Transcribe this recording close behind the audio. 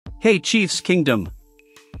Hey Chiefs Kingdom!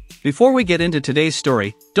 Before we get into today's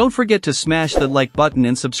story, don't forget to smash the like button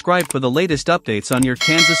and subscribe for the latest updates on your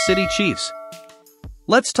Kansas City Chiefs.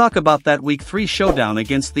 Let's talk about that Week 3 showdown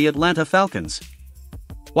against the Atlanta Falcons.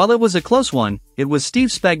 While it was a close one, it was Steve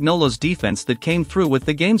Spagnuolo's defense that came through with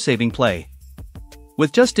the game-saving play.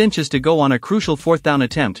 With just inches to go on a crucial fourth down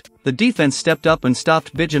attempt, the defense stepped up and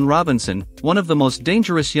stopped Bijan Robinson, one of the most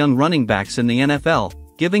dangerous young running backs in the NFL,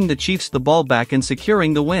 giving the Chiefs the ball back and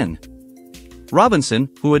securing the win. Robinson,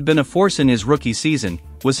 who had been a force in his rookie season,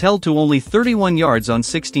 was held to only 31 yards on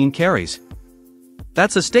 16 carries.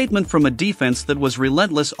 That's a statement from a defense that was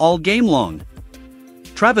relentless all game long.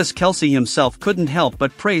 Travis Kelce himself couldn't help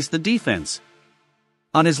but praise the defense.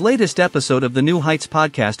 On his latest episode of the New Heights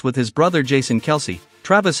podcast with his brother Jason Kelce,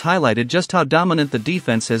 Travis highlighted just how dominant the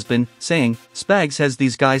defense has been, saying, "Spags has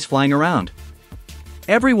these guys flying around.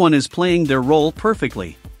 Everyone is playing their role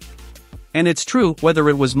perfectly." And it's true, whether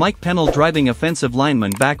it was Mike Pennell driving offensive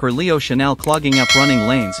linemen back or Leo Chenal clogging up running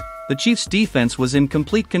lanes, the Chiefs' defense was in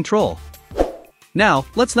complete control. Now,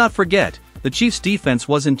 let's not forget, the Chiefs' defense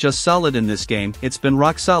wasn't just solid in this game, it's been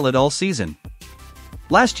rock solid all season.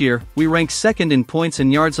 Last year, we ranked second in points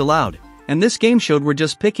and yards allowed, and this game showed we're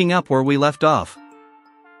just picking up where we left off.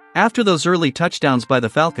 After those early touchdowns by the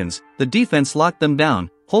Falcons, the defense locked them down,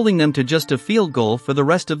 holding them to just a field goal for the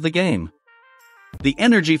rest of the game. The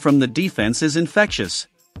energy from the defense is infectious.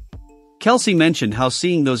 Kelce mentioned how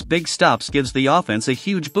seeing those big stops gives the offense a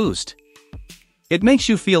huge boost. "It makes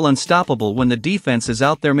you feel unstoppable when the defense is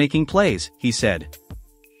out there making plays," he said.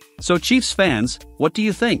 So Chiefs fans, what do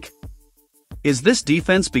you think? Is this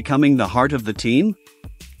defense becoming the heart of the team?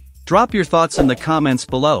 Drop your thoughts in the comments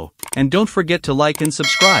below, and don't forget to like and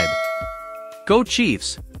subscribe. Go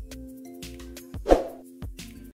Chiefs!